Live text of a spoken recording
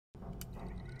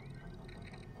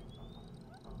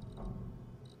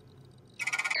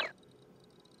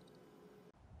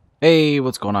Hey,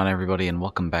 what's going on everybody, and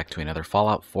welcome back to another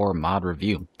Fallout 4 mod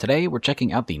review. Today we're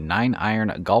checking out the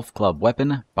 9-iron golf club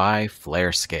weapon by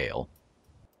Flarescale.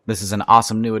 This is an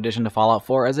awesome new addition to Fallout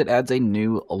 4 as it adds a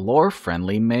new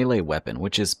lore-friendly melee weapon,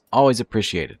 which is always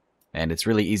appreciated. And it's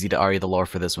really easy to argue the lore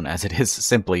for this one as it is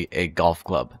simply a golf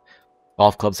club.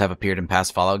 Golf clubs have appeared in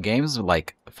past Fallout games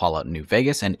like Fallout New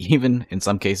Vegas, and even, in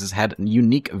some cases, had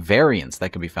unique variants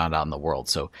that could be found out in the world,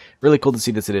 so really cool to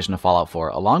see this addition of Fallout 4,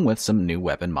 along with some new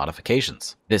weapon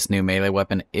modifications. This new melee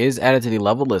weapon is added to the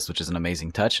level list, which is an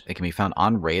amazing touch. It can be found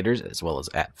on raiders as well as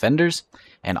at vendors,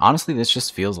 and honestly this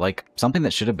just feels like something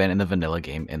that should have been in the vanilla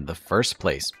game in the first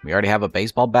place. We already have a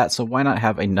baseball bat, so why not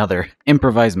have another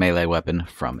improvised melee weapon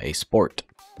from a sport?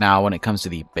 Now, when it comes to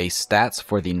the base stats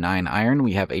for the 9-iron,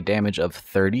 we have a damage of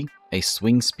 30, a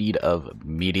swing speed of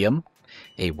medium,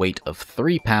 a weight of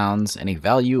 3 pounds, and a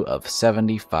value of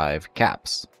 75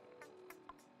 caps.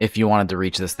 If you wanted to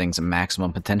reach this thing's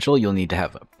maximum potential, you'll need to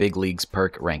have Big Leagues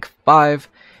perk rank 5,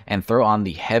 and throw on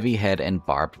the heavy head and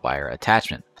barbed wire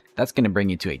attachment. That's going to bring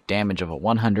you to a damage of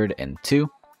 102,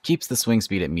 keeps the swing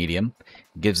speed at medium,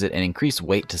 gives it an increased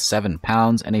weight to 7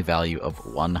 pounds, and a value of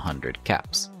 100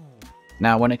 caps.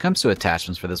 Now, when it comes to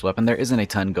attachments for this weapon, there isn't a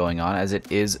ton going on as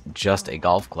it is just a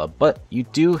golf club, but you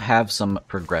do have some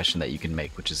progression that you can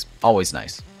make, which is always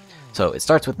nice. So it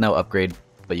starts with no upgrade,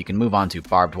 but you can move on to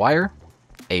barbed wire,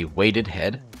 a weighted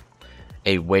head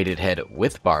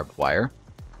with barbed wire,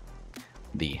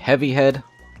 the heavy head,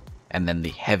 and then the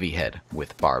heavy head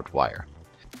with barbed wire.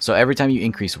 So every time you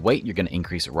increase weight, you're going to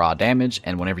increase raw damage,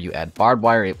 and whenever you add barbed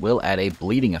wire, it will add a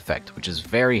bleeding effect, which is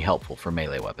very helpful for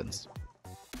melee weapons.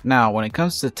 Now, when it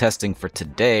comes to testing for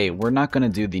today, we're not going to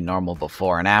do the normal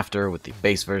before and after with the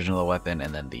base version of the weapon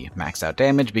and then the maxed out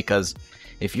damage, because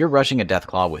if you're rushing a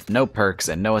Deathclaw with no perks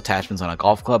and no attachments on a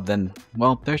golf club, then,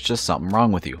 well, there's just something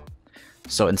wrong with you.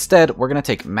 So instead, we're going to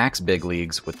take max Big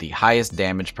Leagues with the highest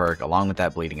damage perk along with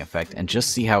that bleeding effect and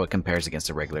just see how it compares against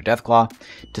a regular Deathclaw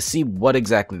to see what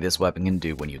exactly this weapon can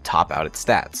do when you top out its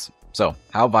stats. So,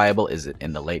 how viable is it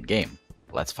in the late game?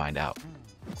 Let's find out.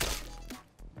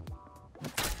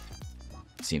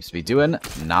 Seems to be doing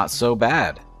not so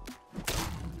bad.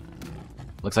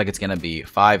 Looks like it's going to be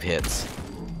 5 hits.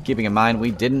 Keeping in mind,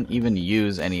 we didn't even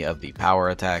use any of the power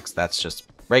attacks. That's just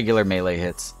regular melee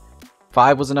hits.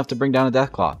 5 was enough to bring down a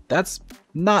Deathclaw. That's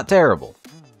not terrible.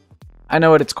 I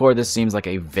know at its core this seems like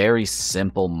a very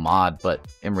simple mod, but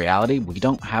in reality, we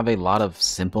don't have a lot of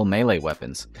simple melee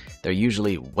weapons. They're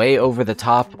usually way over the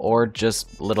top or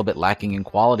just a little bit lacking in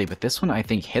quality, but this one I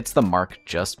think hits the mark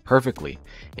just perfectly.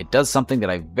 It does something that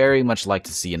I very much like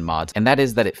to see in mods, and that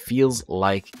is that it feels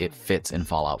like it fits in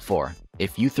Fallout 4.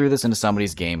 If you threw this into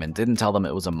somebody's game and didn't tell them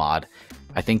it was a mod,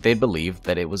 I think they'd believe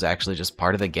that it was actually just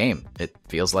part of the game. It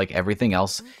feels like everything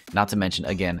else, not to mention,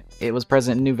 again, it was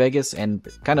present in New Vegas, and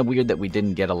kind of weird that we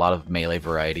didn't get a lot of melee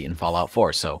variety in Fallout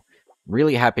 4, so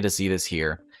really happy to see this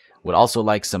here. Would also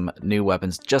like some new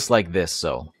weapons just like this,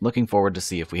 so looking forward to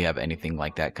see if we have anything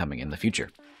like that coming in the future.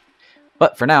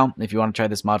 But for now, if you want to try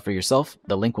this mod for yourself,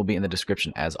 the link will be in the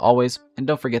description as always, and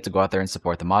don't forget to go out there and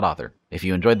support the mod author. If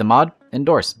you enjoyed the mod,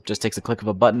 endorse. Just takes a click of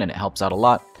a button and it helps out a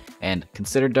lot, and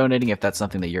consider donating if that's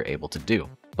something that you're able to do.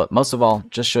 But most of all,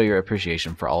 just show your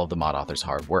appreciation for all of the mod author's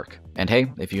hard work. And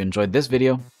hey, if you enjoyed this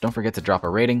video, don't forget to drop a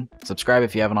rating, subscribe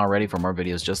if you haven't already for more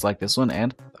videos just like this one,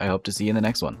 and I hope to see you in the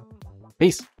next one.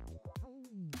 Peace!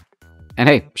 And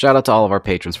hey, shout out to all of our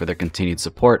patrons for their continued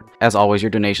support. As always, your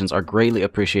donations are greatly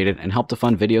appreciated and help to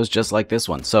fund videos just like this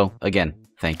one. So again,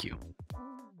 thank you.